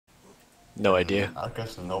No idea. I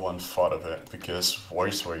guess no one thought of it because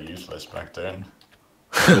voice were useless back then.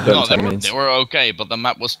 But No, don't tell me. they were okay, but the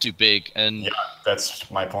map was too big, and Yeah, that's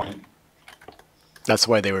my point. That's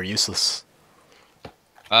why they were useless.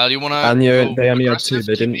 do you wanna? And go they only had two. aggressive,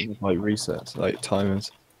 They TB? didn't like reset like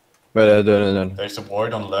timers. But no. There's a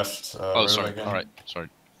ward on left. Oh, river sorry. again. All right, sorry.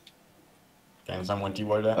 Can someone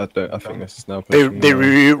deward that? I don't. I think this is now They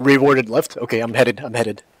pushing. rewarded left. Okay, I'm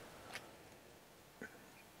headed.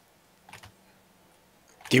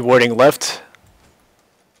 Dewarding left.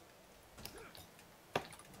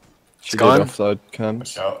 She gone. did offside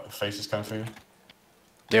cams. Watch out, face is coming for you.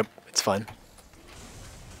 Yep, it's fine.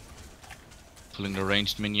 Pulling the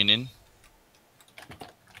ranged minion in.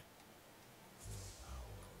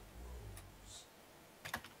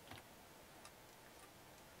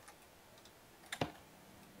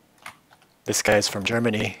 This guy's from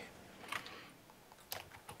Germany.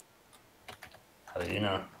 How do you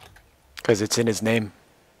know? Because it's in his name.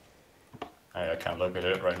 I can't look at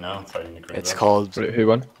it right now. I'm fighting the green. It's buff. called Who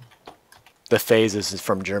won? The Phase is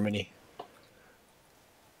from Germany.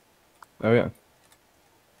 Oh yeah.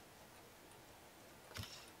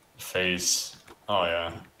 Face. Oh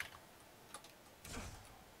yeah.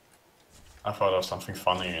 I thought of something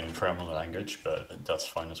funny in German language, but that's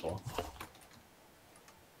fine as well.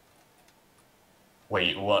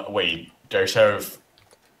 Wait, what? Wait, their sheriff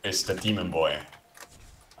is the demon boy.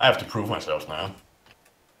 I have to prove myself now.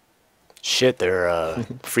 Shit, they're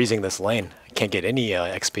freezing this lane. I can't get any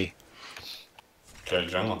XP. Clear the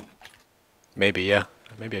jungle. Maybe, yeah.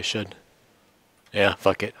 Maybe I should. Yeah,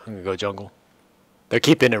 fuck it. I'm gonna go jungle. They're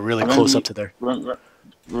keeping it really close up to there.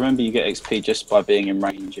 Remember, you get XP just by being in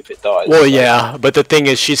range if it dies. Well, yeah, but the thing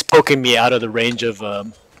is, she's poking me out of the range of,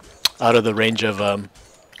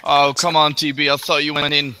 Oh, come on, TB. I thought you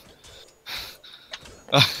went in.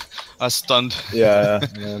 I stunned. Yeah,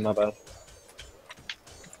 not bad.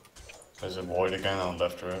 There's a void again on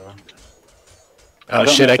left river. Oh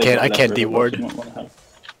shit, I can't deward.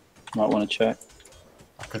 Might want to check.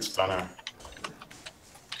 I could stun her.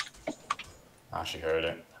 Ah, she heard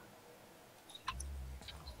it.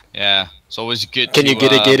 Yeah, it's always good. Can you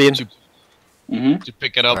get a Gideon? To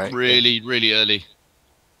pick it up Right. really early.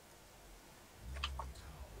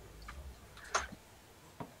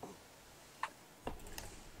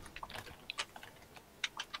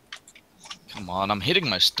 Come on, I'm hitting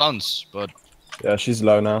my stuns, but Yeah, she's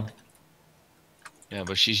low now. yeah,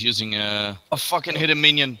 but she's using a fucking hit a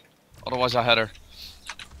minion. Otherwise, I had her.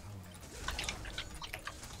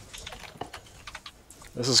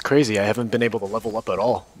 This is crazy. I haven't been able to level up at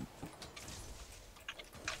all.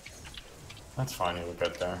 That's fine, you'll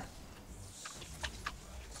get there.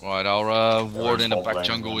 Right, our ward in the fault back line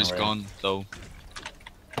jungle is away. gone, though.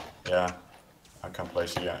 Yeah, I can't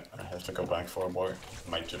place it yet. I have to go back for a board.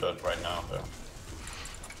 Might do that right now, though.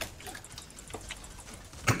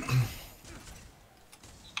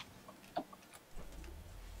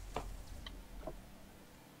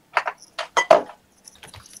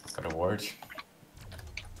 Got a ward.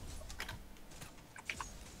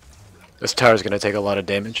 This tower's gonna take a lot of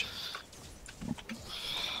damage.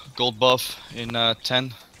 Gold buff in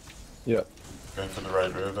 10. Yeah. Going for the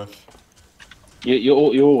right river buff. You're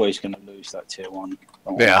always going to lose that tier 1.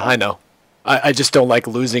 Yeah, I know. I just don't like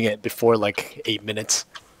losing it before like 8 minutes.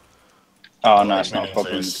 Oh no, it's not a Minutes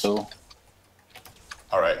problem is- at all.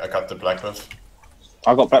 Alright, I got the black buff.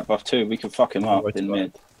 I got black buff too. We can fuck him up Wait, in wait.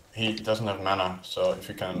 mid. He doesn't have mana, so if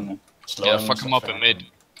you can slow Yeah, him. fuck him up something. in mid.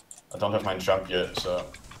 I don't have my jump yet, so.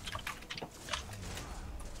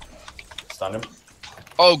 Stun him.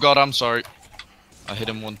 Oh god, I'm sorry. I hit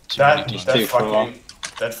him one too many times.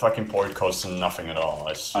 That fucking port costs nothing at all.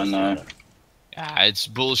 I know. Yeah, it's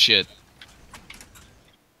bullshit.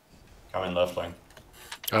 Come in left lane.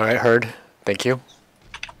 Alright, heard. Thank you.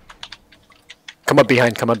 Come up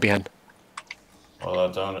behind, come up behind. Well,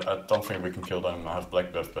 I don't think we can kill them. I have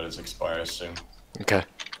black buff, but it expires soon. Okay.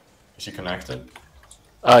 Is she connected?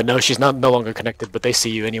 No, she's no longer connected, but they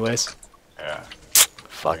see you anyways. Yeah.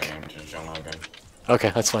 Fuck. Getting into the jungle again.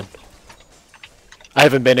 Okay, that's fine. I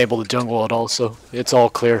haven't been able to jungle at all, so it's all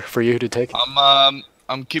clear for you to take.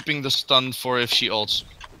 I'm keeping the stun for if she ults.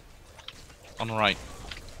 On the right.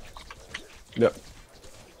 Yep.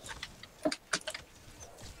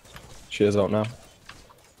 She is out now.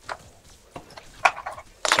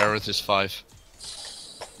 Zareth is 5.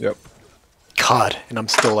 Yep. God, and I'm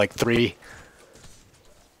still like 3.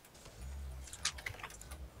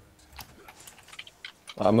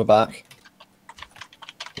 I'm back.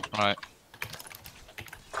 Alright.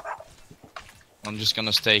 I'm just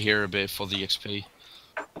gonna stay here a bit for the XP.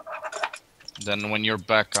 Then when you're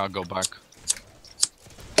back, I'll go back.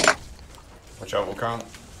 Watch out, Wukong.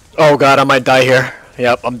 Oh god, I might die here.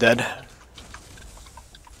 Yep, I'm dead.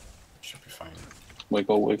 Should be fine.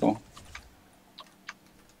 Wiggle, wiggle.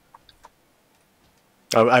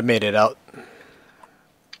 Oh, I made it out.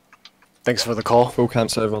 Thanks for the call. Full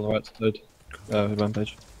camps over on the right side.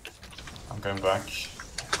 Rampage. I'm going back.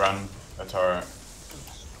 Run, the tower.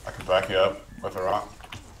 I can back you up with a rock.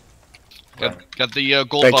 Run. Get the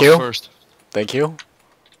gold Thank buff you. first. Thank you.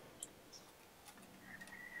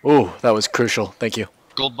 Ooh, that was crucial. Thank you.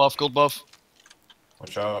 Gold buff, gold buff.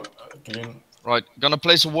 Watch out, Gideon. Right, gonna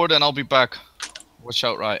place a ward and I'll be back. Watch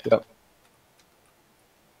out, right. Yep.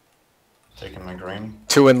 Taking my green.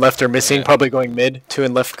 2 and left are missing, Yeah. probably going mid. 2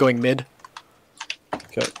 and left going mid.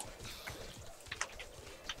 Okay.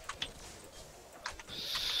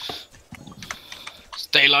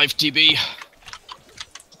 Stay alive, TB.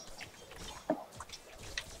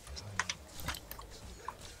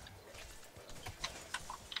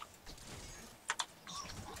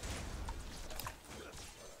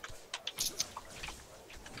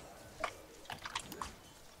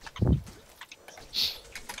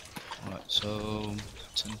 Right, so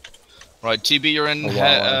right, TB, you're in. Oh,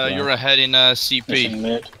 wow, You're ahead in CP. Missing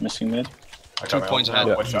mid, missing mid. I 2 got my points ult ahead.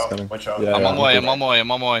 now. Yeah, Watch he's out, coming. watch out. Yeah, I'm yeah. on my way. I'm on my way.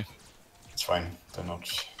 I'm on my way. It's fine. They're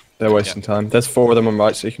not. They're wasting time. There's 4 of them on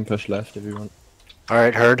right, so you can push left if you want.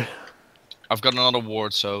 Alright, heard. I've got another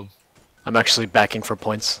ward, so I'm actually backing for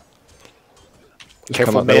points. Just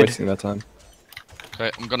Careful come up, they're mid. wasting their time.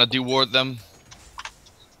 okay. I'm gonna deward them.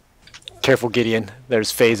 Careful Gideon.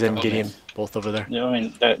 There's FaZe and Okay. Gideon both over there. Yeah, I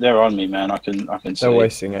mean they're on me, man. I can see. They're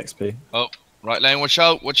wasting XP. Right lane, watch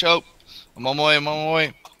out, watch out. I'm on my way. I'm on my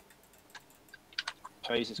way.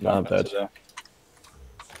 FaZe is Nah, I'm coming back dead. to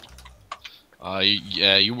there.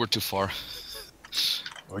 Yeah, you were too far.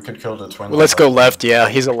 We could kill the twin. Well, let's go left, yeah,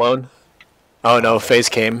 he's alone. Oh no, FaZe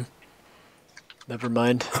came. Never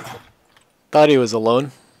mind. Thought he was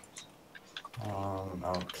alone.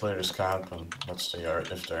 I'll clear this camp and let's see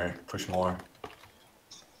if they push more.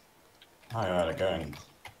 Oh yeah, they're going.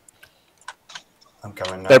 I'm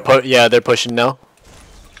coming now. They're pushing now.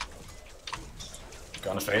 Go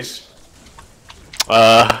on the face.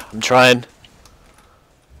 I'm trying.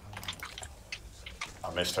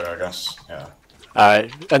 I missed her, I guess. Yeah.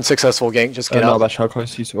 Alright, unsuccessful gank, just get Not out. about how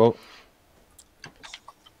close you to ult.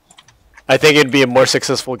 I think it'd be a more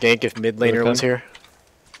successful gank if mid laner Okay. was here.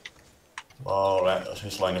 Well,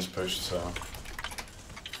 his line is pushed, so.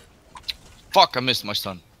 Fuck, I missed my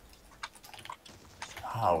stun.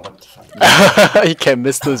 Oh, what the fuck? You can't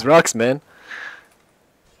miss those rocks, man.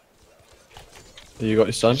 You got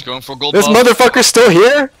your stun? Just going for gold This buff. motherfucker's still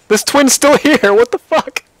here? This twin's still here, what the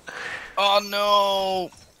fuck? Oh no!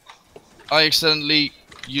 I accidentally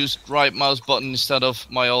used right mouse button instead of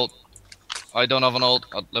my ult. I don't have an ult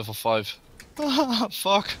at level 5.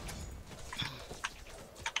 Fuck.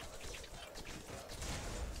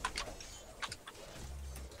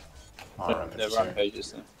 Oh, Rampage They're is here.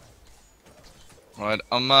 rampages then. Right,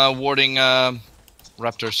 I'm warding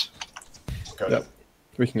raptors. Got Yep. it.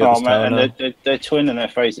 We can get Oh this tower man, now. and they're twin and their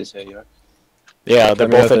FaZes here, yo. Yeah, they're Let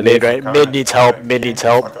me both have at the mid, lead. right? Come Mid on. needs help, Okay, mid needs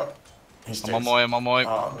fuck help. up. He's I'm on my way, I'm on my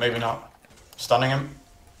way. Maybe not. Stunning him.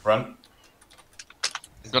 Run.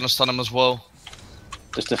 I'm gonna stun him as well.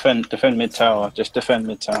 Just defend mid tower. Just defend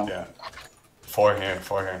mid tower. Yeah. 4 here,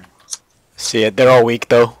 4 here. See it, they're all weak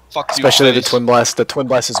though. Fuck you, Especially the FaZe. twin blast. The twin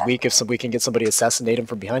blast is weak if we can get somebody to assassinate him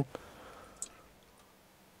from behind.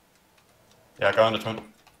 Yeah, go on the twin.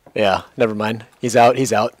 Yeah, never mind. He's out,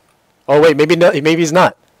 he's out. Oh wait, maybe he's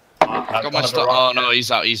not. I got my stun. Oh no,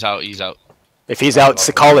 he's out, he's out, he's out. If he's out,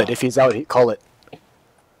 so call it. If he's out, call it.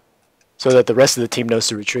 So that the rest of the team knows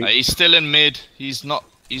to retreat. He's still in mid. He's not.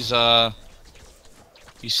 He's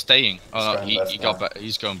staying. Oh He's no, going he left got now. back.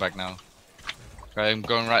 He's going back now. Okay, I'm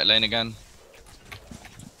going right lane again.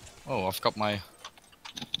 Oh, I've got my.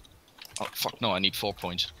 Oh fuck no! I need 4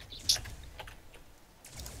 points.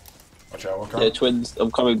 Watch out, Yeah, Wukong. twins.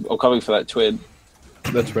 I'm coming for that twin.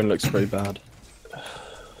 The twin looks pretty bad.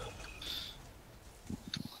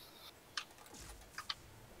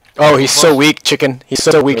 Oh, he's so weak, chicken. He's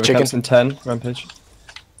so weak, Whoever chicken. camps in 10, Rampage.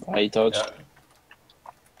 He dodged. Yeah.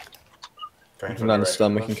 Going We for can the land a right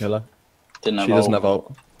stun, we buff. can kill her. Didn't have She doesn't ult. have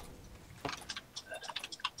ult.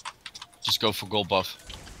 Just go for gold buff.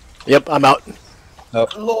 Yep, I'm out.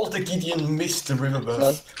 Lol, the Gideon missed the river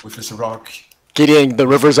buff with his rock. Gideon, the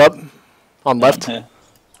river's up. On left. Yeah.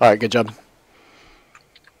 Alright, good job.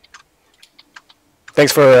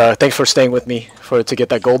 Thanks for staying with me to get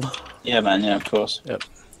that gold. Yeah, man. Yeah, of course.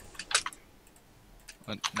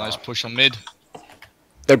 Nice push on mid.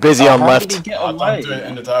 They're busy on How left. did he get Don't away? do it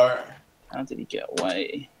in the tower. How did he get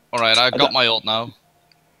away? All right, I got don't- my ult now.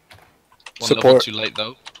 One level Support. too late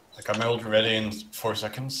though. I got my ult ready in 4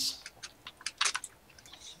 seconds.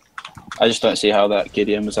 I just don't see how that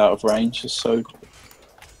Gideon was out of range. It's so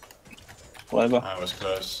whatever. I was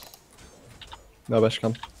close. No, Bash,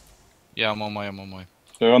 come. Yeah, I'm on my.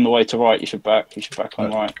 They're on the way to right. You should back. You should back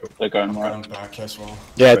on Right. right. They're going right. Round back as well.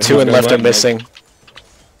 Yeah, Wait, 2 who's and going left are right? missing.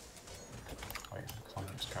 Wait,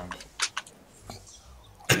 Columbus camp.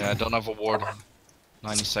 Yeah, I don't have a ward.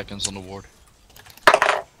 90 seconds on the ward.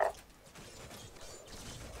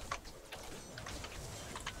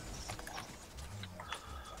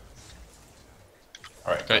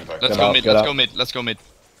 Alright, Okay, going back. let's Get go out, mid. get Let's out. go mid. Let's go mid.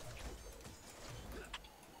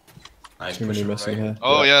 Nice Too many push missing right. here.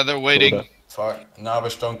 Oh yeah, they're waiting. Order. Fuck.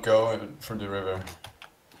 Navish, don't go for the river.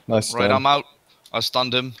 Nice Right, stun. I'm out. I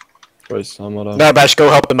stunned him. Brace, I'm not on. Narbash, go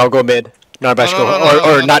help them. I'll go mid. Narbash, No, no, go. no,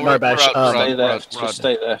 no, or no, not we're Narbash. out, we're out. Stay left. right. Just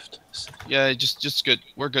stay left. Yeah, just good.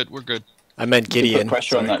 We're good. We're good. I meant Put Gideon.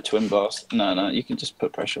 pressure on Sorry. that twin blast. No, you can just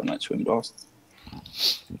put pressure on that twin blast.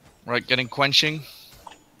 Right, getting quenching.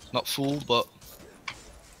 Not full, but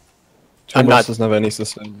I'm not- doesn't have any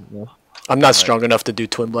sustain. No. I'm not strong enough to do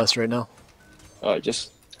Twin Blast right now. Alright,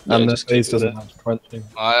 just. And just the phase keep with doesn't it. have quenching.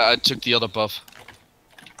 I took the other buff.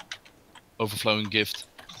 Overflowing gift.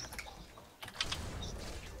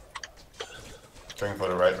 Going for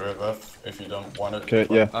the right river buff if you don't want it. Okay,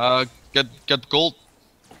 yeah. Get gold.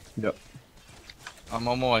 Yep. I'm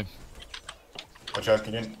on my way. Watch out,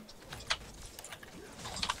 Gideon.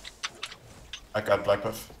 I got black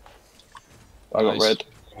buff. I got Nice. red.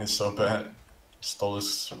 It's so bad. Stole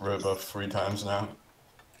his river buff 3 times now.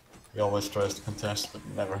 He always tries to contest, but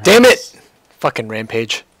never Damn happens. it! Fucking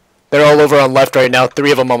Rampage. They're all over on left right now. 3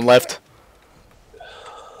 of them on left.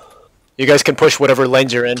 You guys can push whatever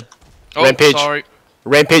lanes you're in. Oh, Rampage. sorry.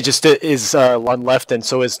 Rampage is on left, and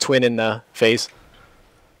so is Twin in the phase.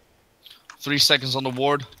 3 seconds on the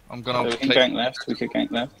ward. I'm gonna We can play. gank left. We could gank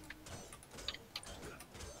left.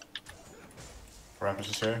 Rampage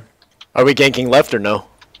is here. Are we ganking left or no?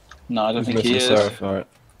 No, I don't Who's think he missing is. Seraph? Alright.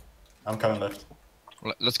 I'm coming left.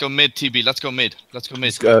 Let's go mid, TB. Let's go mid. Let's go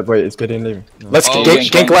mid. Wait, is Gideon leaving? No. Let's Oh, gank, we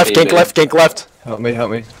gank gank left, gank TB. left, gank left. Help me,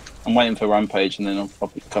 help me. I'm waiting for Rampage and then I'll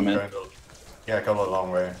probably come in. Going to- Yeah, I got a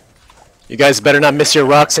long way. You guys better not miss your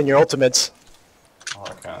rocks and your ultimates. Oh,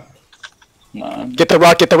 I can't. No. Get the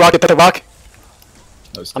rock, get the rock, get the rock.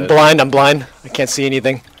 I was I'm dead. blind, I'm blind. I can't see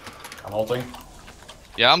anything. I'm ulting.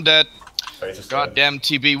 Yeah, I'm dead. Phase is dead. Goddamn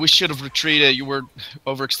TB. We should have retreated. You were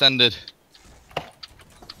overextended.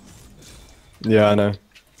 Yeah, I know.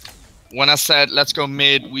 When I said let's go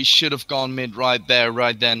mid, we should have gone mid right there,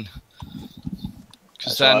 right then. Because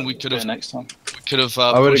That's then alright, we we'll could do it have next time. would've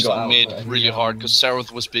pushed got on out mid there. really hard because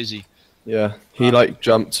Serath was busy. Yeah, he like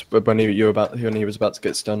jumped when he was about to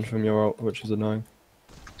get stunned from your ult, which is annoying.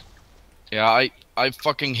 Yeah, I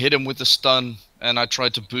fucking hit him with the stun and I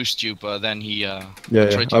tried to boost you, but then he Yeah,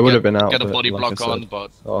 tried to I would get- have been out. get a but body like block I said- on,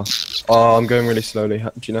 but Oh, I'm going really slowly.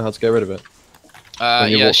 Do you know how to get rid of it?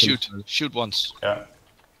 When you yeah, walk shoot, into- shoot once. Yeah.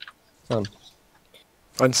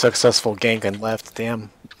 Unsuccessful gank and left,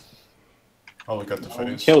 damn. Oh, we got the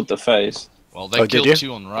We phase. killed the phase. Well, they Oh, did killed you?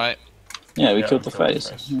 2 on right. Yeah, we Yeah, killed we the killed the phase.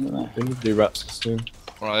 phase. Look at that. We need to do raps soon.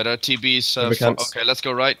 Right, our TB's River camps. okay. Let's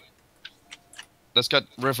go right. Let's get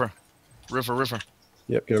river.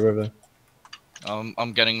 Yep, get a river.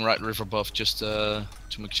 I'm getting right river buff just to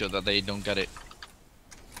make sure that they don't get it.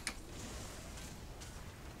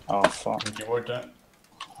 Oh, fuck. Did you ward that?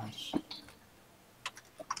 Nice.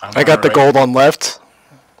 I got the right. gold on left.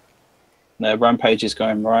 No, Rampage is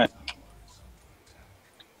going right.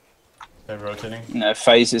 They're rotating. No,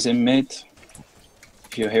 phase is in mid.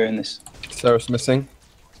 If you're hearing this. Seraph's missing.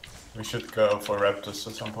 We should go for Raptors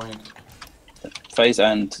at some point. Phase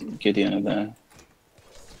and Gideon are there.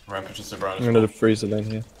 Rampage is around I'm gonna freeze the lane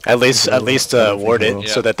here. At least ward it Yeah.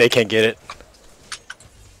 so that they can't get it.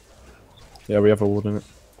 Yeah, we have a ward in it.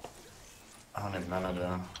 I don't need mana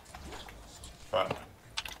though. But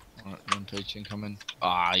Alright, rampage incoming.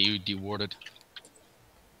 Ah, you dewarded.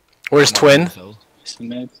 Where's Come on, Twin? Phil. It's in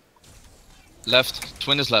mid. Left.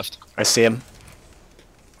 Twin is left. I see him.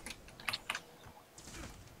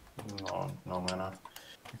 no mana.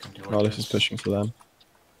 You can do Oh, this is pushing for them.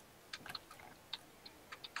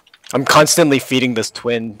 I'm constantly feeding this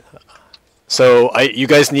Twin. So you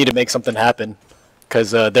guys need to make something happen.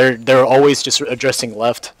 Because they're always just addressing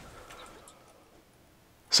left.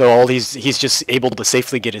 So he's just able to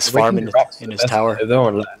safely get his farm in his tower. They're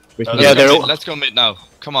on left. We can, Yeah, Let's go they're- mid. Let's go mid now.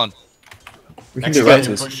 Come on. we can Next do time you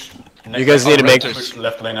raptors. push. You guys need to make- push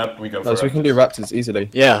left lane up. We go No, for so we can do Raptors. raptors easily.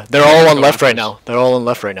 Yeah, they're all on left right now. They're all on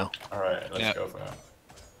left right now. All right, let's Yeah. go for that.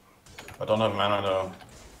 I don't have mana though.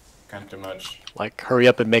 Can't do much. Like, hurry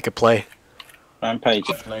up and make a play. Rampage.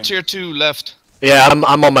 Tier 2 left. Yeah, I'm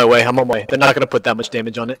on my way. I'm on my way. They're not gonna put that much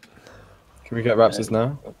damage on it. Can we get Raptors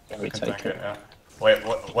now? We We can take tank it. it, yeah. Wait,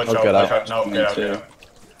 watch I'll out, get watch out. out. No, Me get out, too. get out.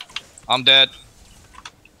 I'm dead.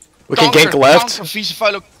 We can gank left. Conquer,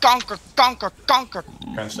 Visifilo, conquer, conquer, conquer.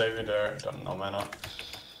 Can save you there, don't know mana.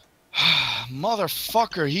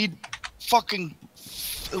 Motherfucker, he fucking.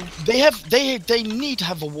 They need to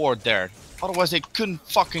have a ward there. Otherwise, they couldn't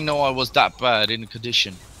fucking know I was that bad in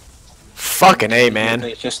condition. Fucking A, man.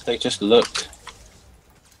 They just looked.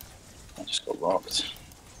 I just got rocked.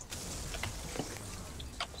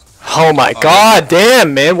 Oh my god,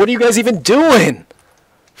 damn, man. What are you guys even doing?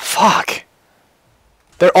 Fuck.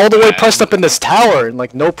 They're all the way pressed up in this tower and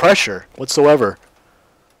like no pressure whatsoever.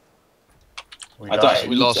 We I died. don't.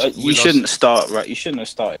 We lost. You shouldn't start. Right. You shouldn't have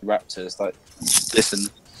started Raptors. Like, listen.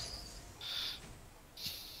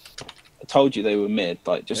 I told you they were mid.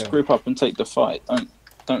 Like, just group up and take the fight.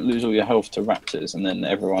 Don't lose all your health to Raptors and then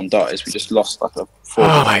everyone dies. We just lost like a 4.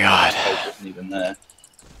 Oh my god. Wasn't even there.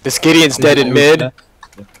 This Gideon's dead in mid.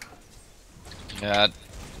 Yeah,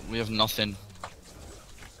 we have nothing.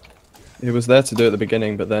 He was there to do it at the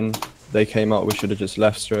beginning, but then they came out. We should have just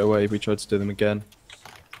left straight away. We tried to do them again,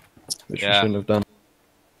 which we Yeah. shouldn't have done.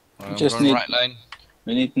 I'm just going need- right lane.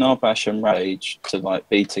 We need Narbash and Rage to like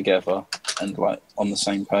be together and like on the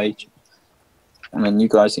same page, and then you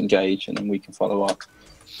guys engage, and then we can follow up.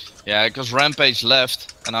 Yeah, because Rampage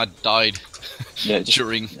left and I died Yeah, just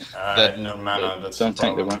during. That no mana, that's don't the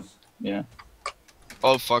take the problem. run. Yeah.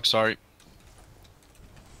 Oh fuck, sorry.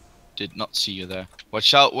 Did not see you there.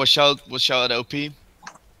 Watch out, watch out, watch out at OP.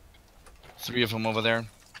 3 of them over there.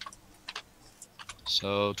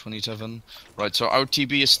 So 27. Right, so our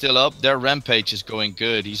TB is still up. Their Rampage is going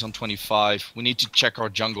good. He's on 25. We need to check our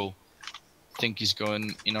jungle. I think he's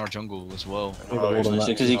going in our jungle as well. Oh, he's It's It's not-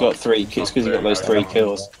 because he got 3. It's because he got those 3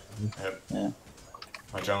 kills. Yep. Yeah.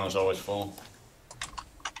 My jungle is always full.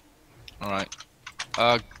 Alright.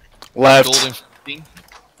 Left. Golden 15.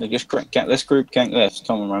 They just let's group gank left.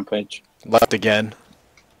 Come on, Rampage. Left again.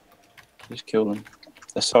 Just kill them.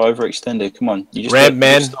 They're so overextended. Come on. You just Ramp,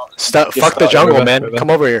 man. Fuck the jungle, river, man. river. Come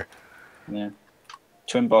over here. Yeah.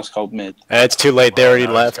 Twin boss cold mid. It's too late. They already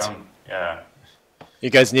Now left. it's gone. Yeah. You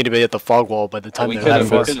guys need to be at the fog wall by the Oh, time we they're could at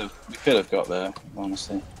have. us. We could have got there.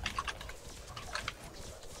 Honestly.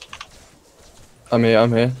 I'm here.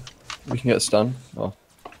 I'm here. We can get stunned. Oh.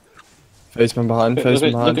 Faceman behind.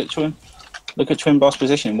 Faceman behind. Look at Twin boss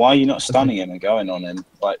position. Why are you not stunning him and going on him?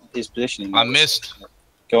 Like his positioning. I missed.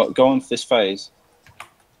 Go on for this phase.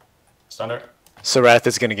 Standard. Sarath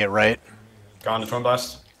is gonna get right. Go on the Twin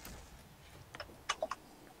Blast.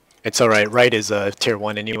 It's alright. Right is tier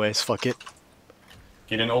 1 anyways. Fuck it.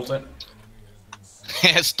 He didn't ult it.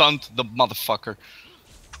 Stunned the motherfucker.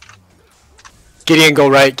 Gideon go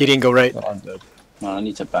right. Gideon go right. Oh, I'm dead. No, I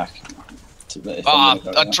need to back. If Ah, I'm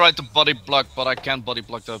gonna go I there. tried to body block, but I can't body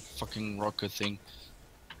block the fucking rocket thing.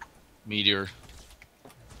 Meteor.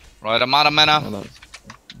 Right, I'm out of mana. Oh, no.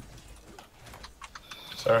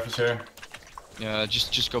 Seraph is here. Yeah,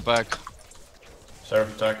 just go back.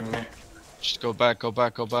 Seraph attacking me. Just go back, go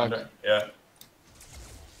back, go back. Standard. Yeah.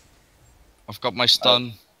 I've got my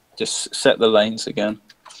stun. Just set the lanes again.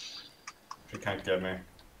 She can't get me.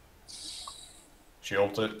 She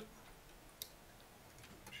ulted.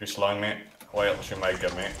 She's slowing me. Well, she might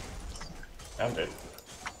get me. I'm dead.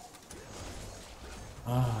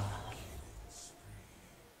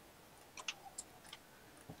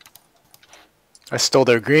 I stole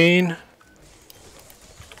their green.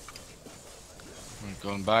 I'm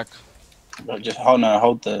going back. But just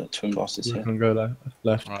hold the twin bosses You here. can go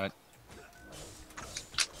left. Alright.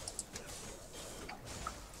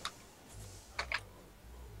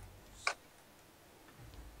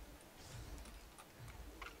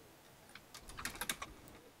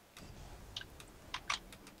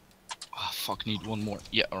 Ah, fuck, need one more.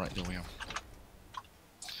 Yeah, alright, there we are.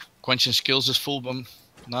 Quenching skills is full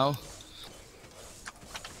now.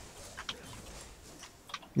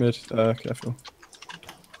 Mid. Careful.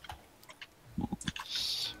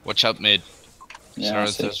 Watch out mid. Yeah, I Sarah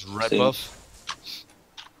see. has red See. buff.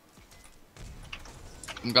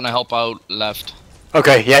 I'm gonna help out left.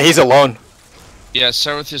 Okay, yeah, he's alone. Yeah,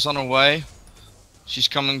 Sereth is on her way. She's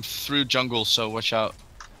coming through jungle, so watch out.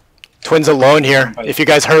 Twins alone here. If you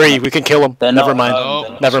guys hurry, we can kill him. They're Never not mind. alone,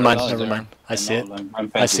 they're not Never mind. alone. Never there. mind. I see it.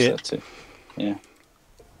 Rampage I see is it. there too.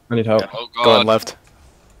 I need help. Oh Going god. left.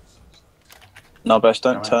 No, Bash,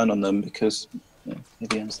 don't Alright. turn on them because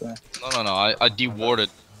Gideon's there. No. I dewarded.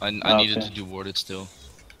 I Oh, needed okay. to deward it still.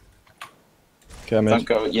 Okay, I'm Don't mid.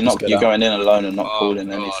 go. You're Let's not. get You're out. going in alone and not Oh, calling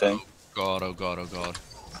god, anything. Oh god, oh god, oh god.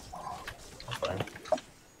 I'm fine.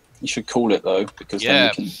 You should call it though, because then Yeah,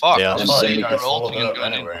 we can. fuck. Yeah. I Just thought say you you're guys followed ulting and up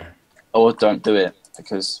going in. anyway. Or don't do it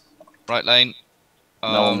because Right lane.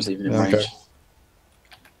 no one's even in yeah, range. okay.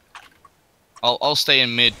 I'll stay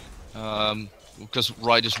in mid. Because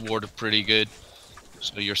right is warded pretty good,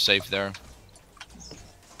 so you're safe there.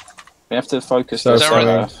 We have to focus So on Sarah-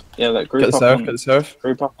 Seraph. Yeah, like Get the Seraph, get the Seraph.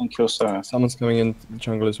 group up and kill Seraph. Someone's coming in the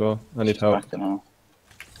jungle as well. I need help. Backing off.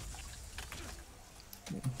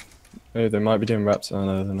 Oh, they might be doing reps. Oh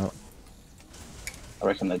no, they're not. I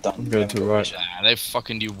reckon they're done. I'm going to the right. Nah, they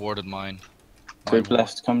fucking dewarded mine. My Group ward.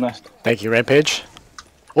 left, come left. Thank you, Rampage.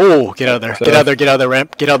 Oh, get out of there. So- Get out of there. Get out of the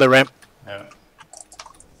ramp. Get out of the ramp. Yeah.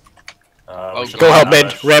 Oh, We should Go have help an mid.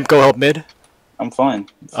 ambush. Ramp, go help mid. I'm fine.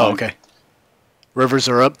 Oh, okay. Rivers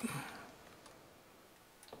are up.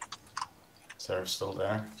 Seraph's still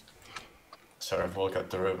there. Seraph will get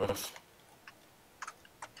derivative.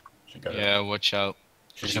 She got Yeah, it. watch out.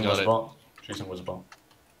 She's she got it. invisible. She's invisible.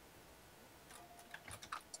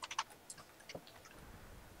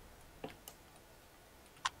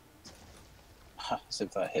 As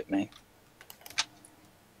if that hit me.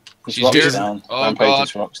 His She's rock's here. down. Oh,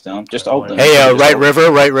 Rampage's God. rock's down. Just ult them. Hey, Just right ult them.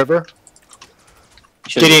 river, right river. You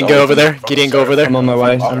should've Gideon, just go ult over them. there. Gideon, go over there. I'm on my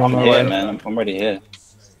way. I'm on I'm my here, way. man. I'm already here.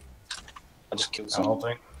 I just killed I'm someone.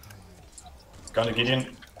 ulting. Gonna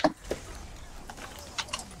Gideon.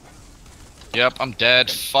 Yep, I'm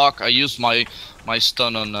dead. Fuck, I used my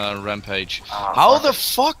stun on Rampage. Ah, How fuck the it.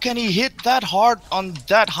 fuck can he hit that hard on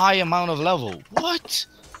that high amount of level? What?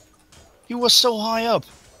 He was so high up.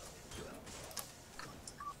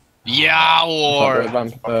 Yeah, or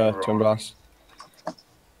Ramp, Twin Blast.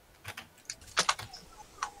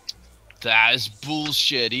 that is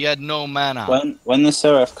bullshit. He had no mana. When the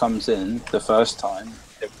Seraph comes in the first time,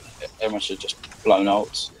 everyone should just blown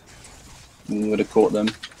ults. We would have caught them.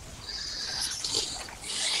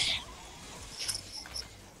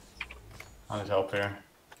 I need help here.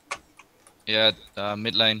 Yeah,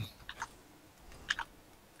 mid lane.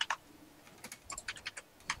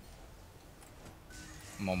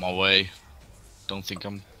 I'm on my way. Don't think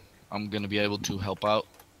I'm gonna be able to help out.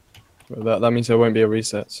 Well, that means there won't be a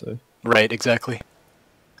reset, so Right, exactly.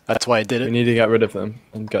 That's why I did we it. need to get rid of them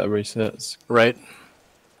and get a reset. Right.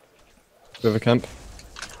 River camp.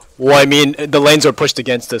 Well, I mean, the lanes are pushed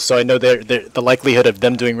against us, so I know the likelihood of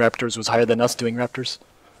them doing Raptors was higher than us doing Raptors.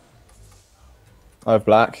 I have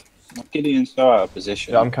black. Gideon's so out of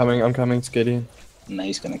position. Yeah, I'm coming to Gideon. And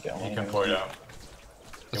he's gonna get He one. can point out.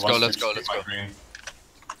 He Let's wants go, to let's go, keep let's my go. green.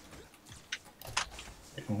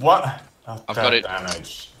 What? Oh, I've that got it.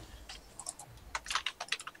 damage.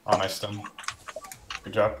 Oh, nice stun.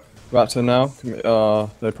 Good job. Raptor now.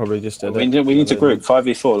 They probably just did We it. need to group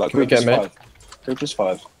 5v4. Like Can we group is get mid? 5. Group is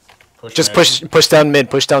 5. Just mid. push down mid,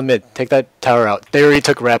 push down mid. Take that tower out. They already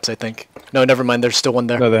took Raps, I think. No, never mind. There's still one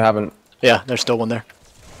there. No, they haven't. Yeah, there's still one there.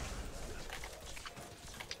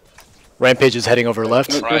 Rampage is heading over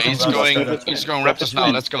left. Right, he's Let's going go. Raptors now.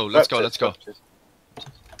 Let's go, let's go, let's go.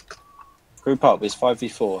 Group up. It's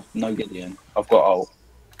 5v4. No Gideon. I've got ult.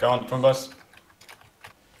 Go on, Twin Blast.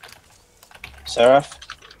 Seraph.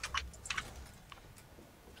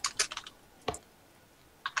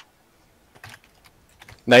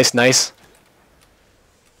 Nice, nice.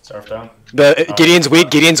 Seraph down. Gideon's weak.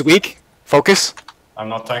 Gideon's weak. Focus. I'm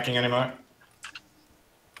not tanking anymore.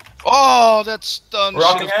 Oh, that stun should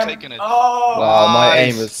Rocking have him. taken it. Oh! Wow, my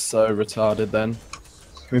Nice. aim is so retarded then.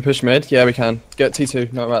 Can we push mid? Yeah, we can. Get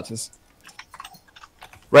T2, not Raptors.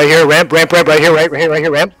 Right here, ramp, right here, right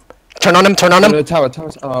here, ramp. Turn on him, turn on him. No, tower.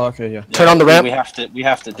 Oh, okay, yeah. Turn on the ramp. We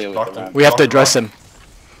have to deal with Lock the them. ramp. We have to address him.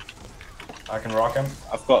 I can rock him.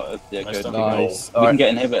 I've got yeah, Nice good. done. Nice. We can Alright.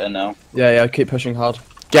 get inhibitor now. Yeah, keep pushing hard.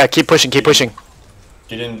 Yeah, keep pushing, keep pushing.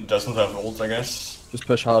 Gideon doesn't have ult, I guess. Just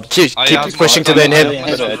push hard. Keep I have pushing to my- the I have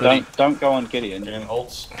inhib. my- Inhibitor. Don't go on Gideon. Gideon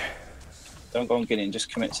ults. Don't go on Gideon.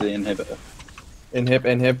 Just commit to the inhibitor.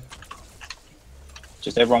 Inhib.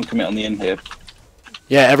 Just everyone commit on the inhib.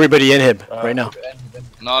 Yeah, everybody inhib right now.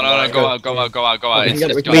 No, go out. We can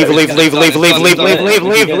get it, we can Leave, get it. leave, leave, leave, leave, leave, leave,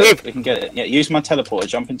 leave, leave. We can get it. Yeah, use my teleporter.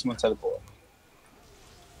 Jump into my teleporter.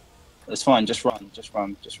 It's fine. Just run.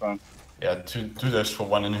 Yeah, two dash for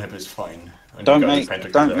one inhib is fine. When Don't you got the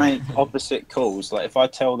pentagram don't there. make opposite calls. Like if I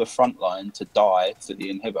tell the front line to die for the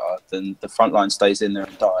inhibitor, then the front line stays in there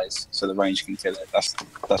and dies, so the range can kill it.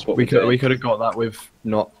 That's what We do. could have got that with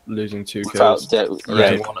not losing 2 Without kills. de- Or yeah,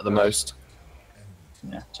 losing 1 at the most.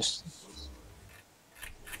 yeah, just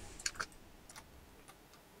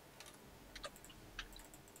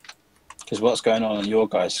because what's going on your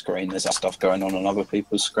guys' screen, there's that stuff going on other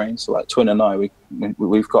people's screens. So like Twin and I,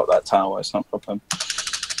 we've got that tower. It's not a problem.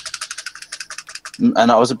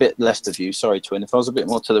 And I was a bit left of you. Sorry, Twin. If I was a bit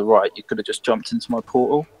more to the right, you could have just jumped into my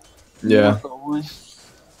portal. Yeah.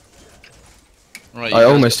 Right, I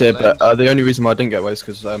almost did, but the only reason why I didn't get away is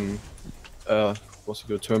because what's it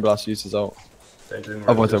called? Twin Blast used his ult.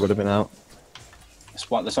 Otherwise, I would have been out.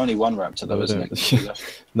 There's only one raptor though, isn't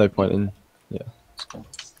it? No point in.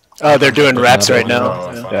 Oh, they're doing raps right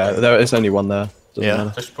now. Yeah, there is only one there. Doesn't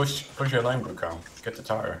matter. Just push your lane, WUKONG. Get the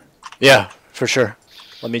tower. Yeah, for sure.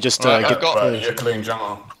 Let me just Right, get. You're clean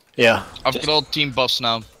jungle. Yeah. I've got all team buffs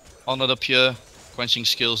now. Honor the Pure, Quenching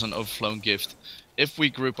Skills, and Overflown Gift. If we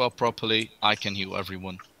group up properly, I can heal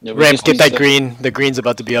everyone. Yeah, Ramp, get that green. The green's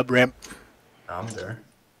about to be up, Ramp. I'm there.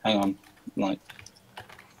 Hang on. Like,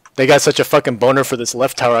 They got such a fucking boner for this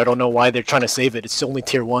left tower. I don't know why they're trying to save it. It's only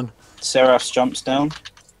tier 1. Seraph's jumps down.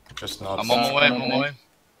 Just not. I'm on my way, I'm on my way.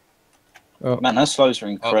 Oh. Man, her slows are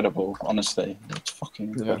incredible, honestly. It's fucking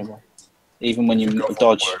incredible. Even when you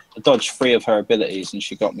dodge 3 of her abilities and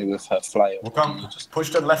she got me with her flail. WUKONG, just push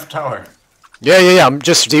the left tower. Yeah. I'm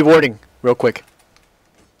just dewarding real quick.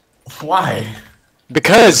 Why?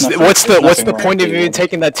 Because what's the point of wrong even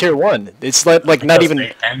taking that tier 1? It's like not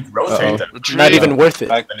even rotate them. not even worth it.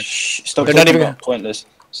 Like, stop They're not talking even about pointless.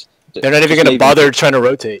 They're not even Just gonna leave bother trying to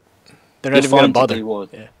rotate. They're not You're even gonna fine to bother. reward.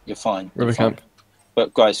 Yeah. You're fine. River You're fine. camp.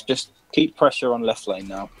 But guys, just keep pressure on left lane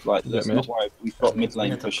now. Like, Yeah, let's mid. not worry. We've got mid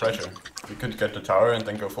lane Need the pushing. pressure. We could get the tower and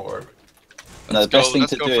then go forward. No, the best thing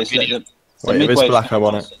let's to go do for is let Gideon. the Wait, if it's midway black, I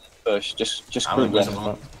want it. push. Just I'm group left.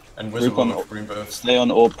 invisible. Group Invisible on- with green buffs. Stay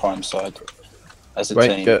on Orb Prime side as a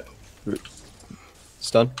Wait, team. get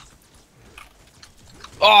stun.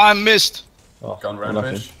 Oh, I missed! Oh, Gone unlucky.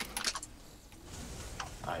 rampage.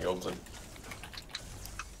 He ulted.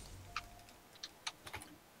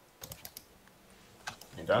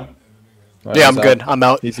 You done? Right, Yeah, he's I'm out. good. I'm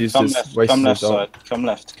out. He's used Come his left, wasted come left his ult. side.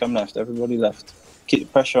 Come left. Everybody left. Keep the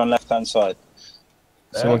pressure on left hand side.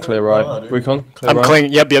 Someone clear right. WUKONG, clear I'm right.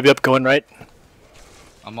 clean. Yep. Going right.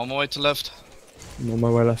 I'm on my way to left. I'm on my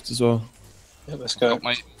way left as well. Yeah, let's go. Got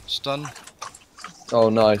my stun. Oh,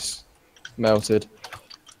 nice. Melted.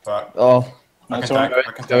 But Oh, That's I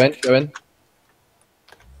alright. can go in, go in.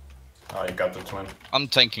 Oh, you got the twin. I'm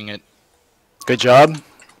tanking it. Good job.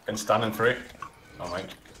 Can stun in 3. Oh wait.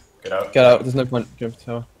 Get out. Get out. There's no point. Jump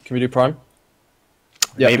tower. Can we do prime?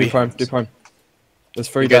 Yeah, Maybe. do prime. Do prime. There's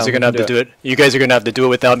 3 You guys down, are gonna have to do it. You guys are gonna have to do it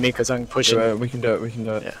without me because I'm pushing. We can do it. We can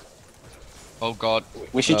do it. Yeah. Oh god.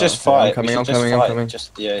 We should Oh, just okay, I'm fight. coming, We should I'm just coming, I'm fight. coming.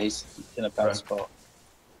 Just yeah, he's in a bad Right. spot.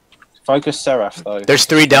 Focus Seraph though. There's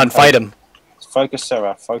 3 down. Fight him. Focus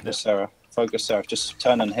Seraph. Focus Seraph. Just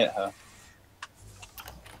turn and hit her.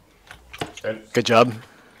 Dead. Good job.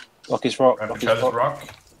 Lock his rock. Grab Lock each his other's rock.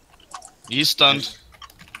 rock. He's stunned.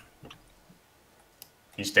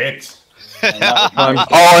 He's dead. Prime.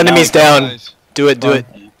 All enemies down. Nice. Do it. Do it.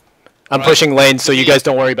 I'm Right. pushing lane, so you guys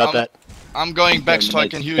don't worry about that. I'm going back so I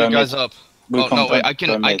can heal you guys up. Oh WUKONG, no, wait,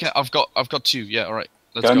 go mid. I've got 2. Yeah, alright.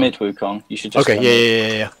 Let's Go go. mid, WUKONG. You should just Okay. go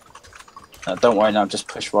mid. Yeah. Don't worry now. Just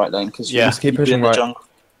push right lane because Yeah. Just keep you'd be pushing in the right. jungle.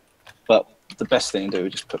 But the best thing to do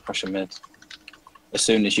is just put pressure mid. As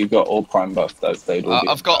soon as you got all prime buff, they'd all be.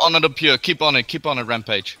 I've got Honor the Pure. Keep on it,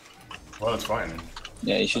 Rampage. Well, it's fine.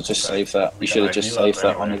 Yeah, you should just save that. We You should have got just heal up saved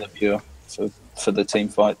that anyway. on the pure for the team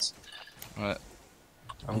fights. Alright.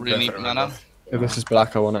 I'm Really need definitely mana. If this is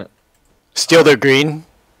black, I want it. Steal their green.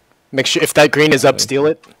 Make sure if that green is up, steal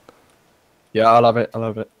it. Yeah, I'll have it. I'll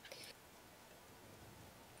have it.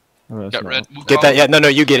 Oh, it's Get not. red. Get that. Yeah. No.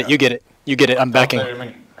 You get it. You get it. You get it. I'm backing.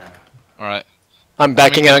 Alright. I'm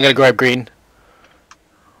backing, and I'm gonna grab green.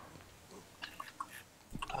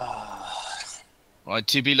 Right,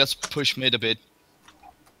 TB, let's push mid a bit.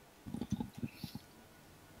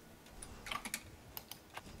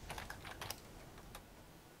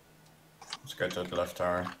 Let's get to the left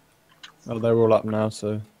tower. Oh, they're all up now,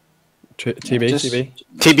 so. TB, Just- TB.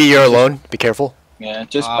 TB, you're alone. Be careful. Yeah,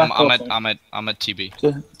 just back I'm off. at and- I'm at TB.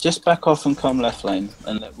 Just back off and come left lane,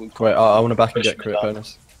 and let WUKONG. Wait, I want to back and push get mid crit up.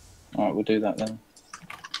 bonus. All right, we'll do that then.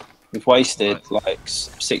 We've wasted like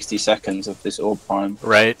 60 seconds of this orb prime,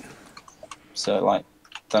 Right. so like,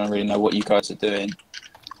 don't really know what you guys are doing.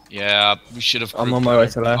 Yeah, we should have. I'm on my way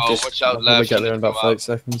to left. Oh, Just- watch I'll out probably left. get there in about Go out. 5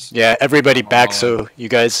 seconds. Yeah. Everybody back, Oh. so you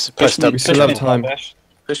guys Push pressed mid, up. We still have time. Bash.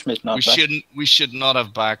 Push mid, not We bash. shouldn't. We should not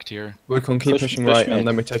have backed here. We can keep Push- pushing push right, mid. and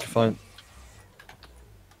then we take a fight.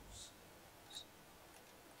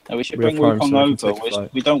 No, we should We bring have prime, WUKONG so we can over. take a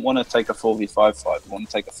fight. We don't want to take a 4v5 fight. We want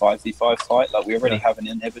to take a 5v5 fight. Like, we already Yeah. have an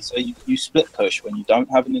inhibitor. You split push when you don't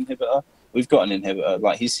have an inhibitor. We've got an inhibitor.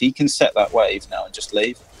 Like, he can set that wave now and just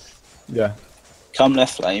leave. Yeah. Come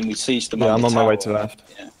left lane. We siege them. Yeah, on I'm the on my way tower. to left.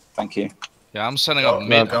 Yeah, thank you. Yeah, I'm setting up Go,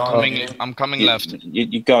 mid. go on, Gideon. I'm coming You, left.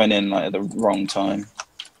 you're going in like at the wrong time.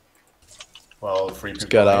 Well, 3 people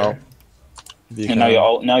get out. here. If you And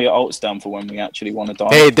now can. now your ult's down for when we actually want to die.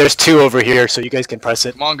 Hey, there's 2 over here, so you guys can press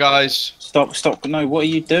it. Come on, guys. Stop! No, what are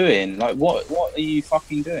you doing? Like, what are you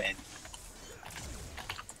fucking doing?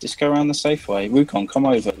 Just go around the safe way. Wukong, come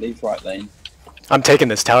over. Leave right lane. I'm taking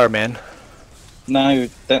this tower, man. No,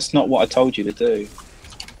 that's not what I told you to do.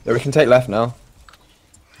 Yeah, we can take left now.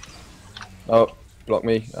 Oh, block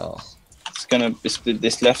me. Oh.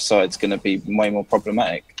 This left side's gonna be way more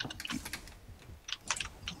problematic.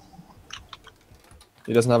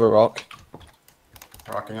 He doesn't have a rock.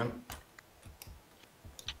 Rocking him.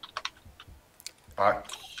 Back.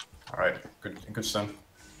 Alright, good stun.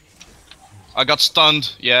 I got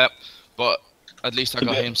stunned. Yeah, but at least I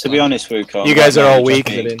got him To stunned. be honest, Wukong, You guys right are now all you're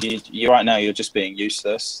just weak. being- you right now you're just being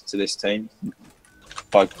useless to this team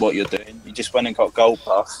by what you're doing. You just went and got gold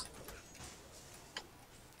buff.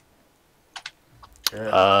 Good.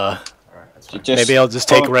 Uh, Alright, that's fine. Just maybe I'll just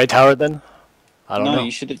take follow- right tower then. I don't no, know.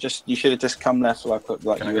 you should have just come left like Can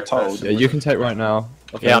you I were get told. past? Yeah, you can take right now.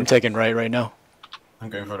 Yeah, I'm taking right now. I'm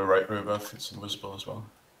going for the right rear buff. It's invisible as well.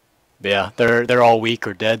 Yeah, they're all weak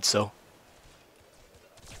or dead, so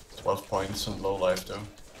 12 points and low life though.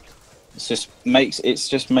 It just makes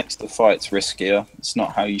the fights riskier. It's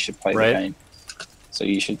not how you should play Right. the game. So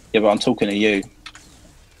you should. Yeah, but I'm talking to you.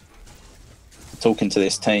 I'm talking to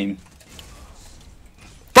this team.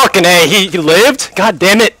 fucking A, he lived? God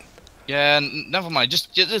damn it. Yeah, never mind. Just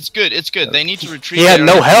it's good. It's good. They need to retreat. He had They're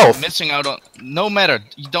no health. Missing out on. No matter.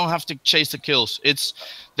 You don't have to chase the kills. It's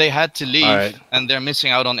they had to leave Alright. and they're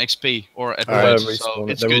missing out on XP or at Alright. points. So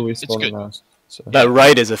it's They will good. It's respawn good. now. So. That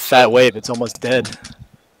right is a fat wave, it's almost dead.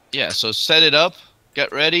 Yeah. So set it up.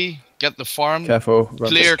 Get ready. Get the farm. Careful. Run.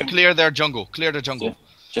 Clear their jungle. Clear the jungle.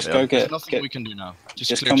 Just Yeah. go There's get. nothing we can do now.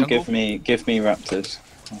 Just clear come jungle. give me raptors.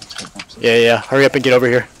 Yeah, hurry up and get over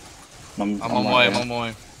here. I'm I'm on my way. I'm on my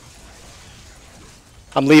way.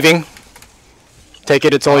 I'm leaving. Take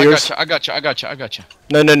it, it's all yours. I got you.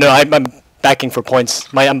 No, I'm backing for points.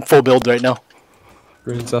 I'm full build right now.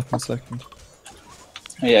 Green's up in a second.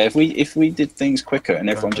 Yeah, if we did things quicker and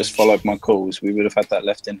everyone just followed my calls, we would have had that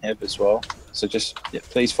left in here as well. So just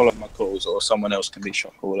please follow my calls, or someone else can be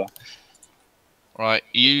shot caller. Right.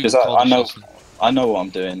 You. Because call I the know shots. I know what I'm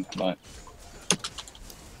doing. Like,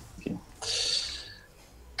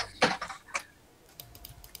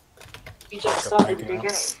 You just started your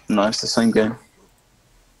game. no, it's the same game.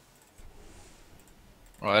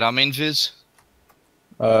 Right. I'm in Viz.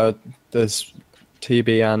 There's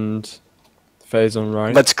TB and Phase on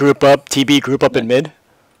right. Let's group up. TB, group up in mid.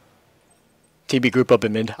 TB, group up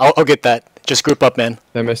in mid. I'll get that. Just group up, man.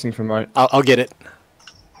 They're missing from right. I'll get it.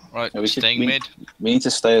 Right. Yeah, Staying we, mid. we need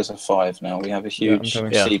to stay as a 5 now. We have a huge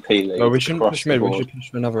coming. Yeah. CP lead. No, we shouldn't across push the mid. We board. should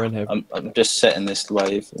push another in here. I'm just setting this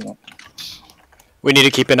wave. You know. We need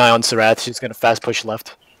to keep an eye on Sarath. She's gonna fast push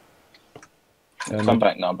left. Come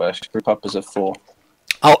back now, Bush. Group up as a 4.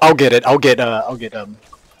 I'll get it. I'll get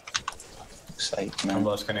Sake, man.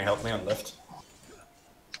 Ambulance, can you help me on left?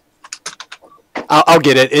 I'll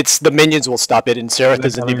get it. It's the minions will stop it, and Sarath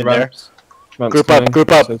isn't even there. Ramp's Group coming, up,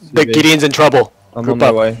 group up. so The TB. Gideon's in trouble. I'm Group on my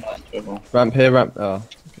up. way. Ramp here, ramp. Oh. Okay.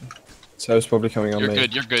 So it's probably coming on You're me.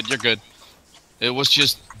 good. You're good. You're good. It was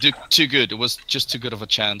just too good. It was just too good of a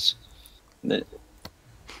chance.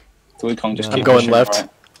 Wukong just I'm keep going pushing left. right.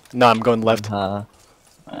 No, I'm going left. Ah,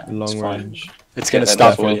 It's long fine. range. It's gonna that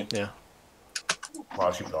stop for me. you. Yeah.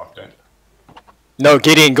 Wow, she blocked it. No,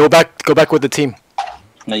 Gideon, go back with the team.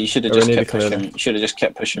 No, you should have Oh, we just need kept to clear pushing. You should have just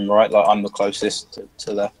kept pushing right. Like I'm the closest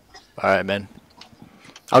to left. All right, man.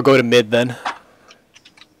 I'll go to mid then.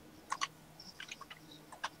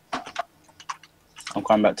 I'm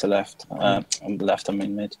going back to left. I'm left. I'm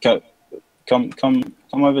in mid. Come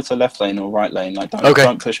over to left lane or right lane. Like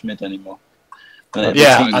don't push mid anymore.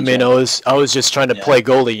 Yeah, I mean, I was just trying to play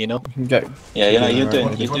goalie, you know. We can get. Yeah, you know, Yeah, you're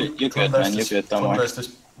good, man. You're good. Don't worry.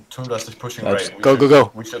 Twin Blast is pushing That's- right.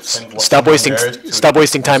 Go. We should send one Stop wasting there to- stop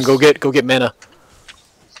wasting time. Go get mana.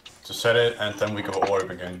 to set it, and then we go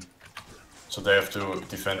orb again. So they have to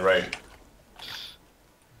defend right.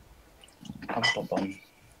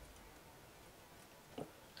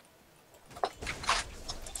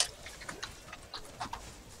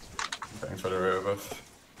 Thanks for the rear buff.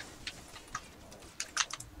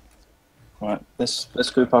 Right, let's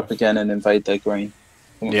group up again and invade their green.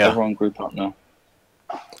 Yeah. Everyone group up now.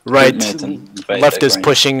 Right. Mid and invade Left their is green.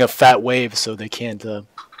 pushing a fat wave, so they can't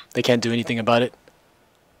do anything about it.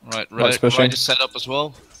 Right. Let's Right. push Right in. is set up as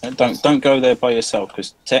well. And don't go there by yourself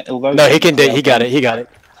because although No, he got it.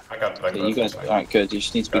 I got black Yeah, you buff, guys, it's fine. alright, good. You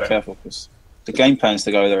just need to be Got it. careful because The game plan's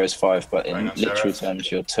to go there as 5, but in Right, literal Sheriff.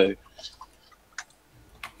 terms, you're 2.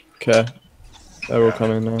 Okay. They're all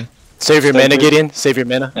coming now. Save your Stay mana, with- Gideon. Save your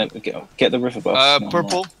mana. Get the river buffs.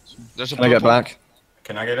 Purple. There's a Can I purple. get back?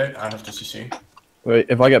 Can I get it? I have the CC. Wait,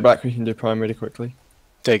 if I get back, we can do prime really quickly.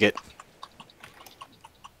 Take it.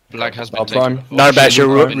 Black has been I'll taken. prime. Oh, Narbash, shit,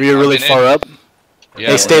 you're I've been- you're I've really been far in. up. Yeah,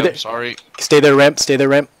 Hey, stay there. Sorry. Stay there, ramp. Stay there,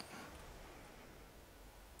 ramp.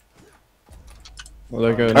 Well,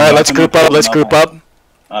 they're going. All right, No, let's I'm group not up. Let's pulling group up. up.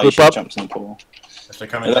 You Group should up. jump in the pool. If they're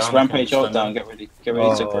coming Let's down, we can rampage ult stand down. up. Get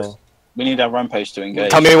ready to. Oh. We need our rampage to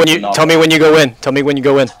engage. Tell me when you No. tell me when you go in. Tell me when you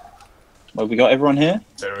go in. Well, we got everyone here.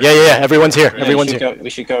 There Yeah, is- yeah, yeah. Everyone's here. Yeah, Everyone's we should here. Go, we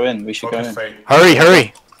should go in. We should go Focus in. fate. Hurry,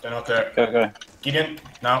 hurry. They're not there. Go. Gideon,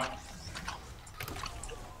 now.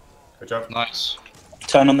 Good job. Nice.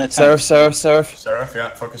 Turn on their tank. Seraph. Seraph, yeah,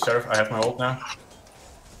 focus Seraph. I have my ult now.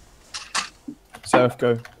 Seraph,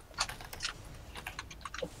 go.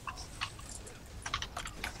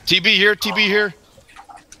 TB here. TB here.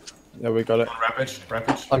 Yeah, we got it.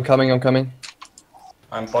 Rampage. I'm coming.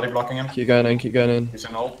 I'm body blocking him. Keep going in. He's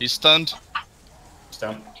in ult. He's stunned. He's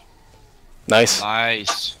down. Nice.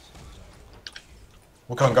 Nice.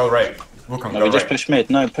 Wukong, go right. Wukong, No, go we just right. push mid.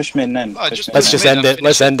 No, push mid then. Oh, Push just- mid Let's then. just Mid, end I'm it.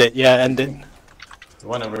 Let's finishing. end it. Yeah, end it. You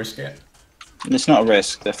wanna risk it? It's not a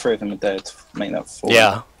risk. The 3 of them are dead. Make that 4.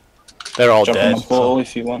 Yeah. They're all Jump on dead. the portal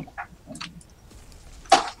if you want.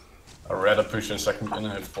 I'd rather push a second in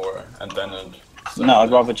and hit 4, and then No,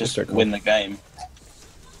 I'd rather just Circle. win the game.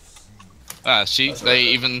 Ah, see, they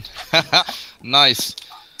even. Nice.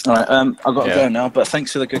 All right, I've got to Yeah. go now. But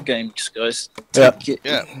thanks for the good games, guys. Yeah. Take it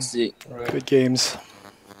Yeah. easy. Good games.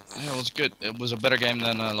 Yeah, it was good. It was a better game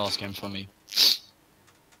than last game for me.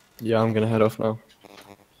 Yeah, I'm gonna head off now.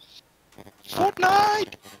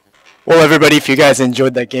 Fortnite. Well, everybody, if you guys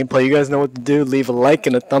enjoyed that gameplay, you guys know what to do. Leave a like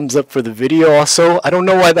and a thumbs up for the video. Also, I don't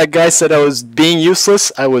know why that guy said I was being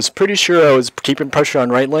useless. I was pretty sure I was keeping pressure on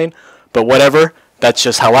right lane, but whatever. That's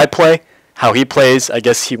just how I play. How he plays, I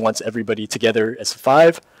guess he wants everybody together as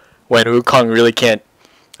 5. When WUKONG really can't.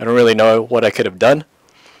 I don't really know what I could have done.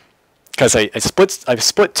 Because I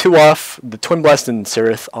split 2 off, the Twin Blast and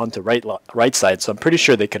Sirith onto right side, so I'm pretty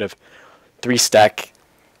sure they could have 3-stack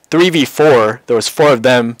 3v4. There was 4 of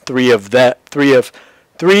them, 4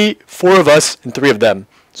 of us, and 3 of them.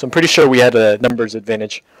 So I'm pretty sure we had a numbers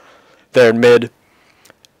advantage there in mid.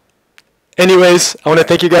 Anyways, I want to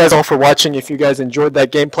thank you guys all for watching. If you guys enjoyed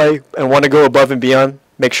that gameplay and want to go above and beyond,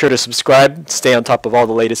 make sure to subscribe. Stay on top of all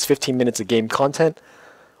the latest 15 minutes of game content.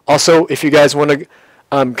 Also, if you guys want to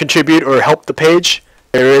contribute or help the page,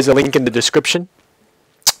 there is a link in the description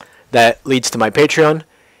that leads to my Patreon.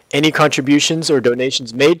 Any contributions or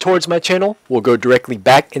donations made towards my channel will go directly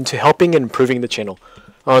back into helping and improving the channel.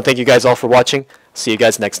 I want to thank you guys all for watching. See you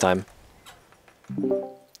guys next time.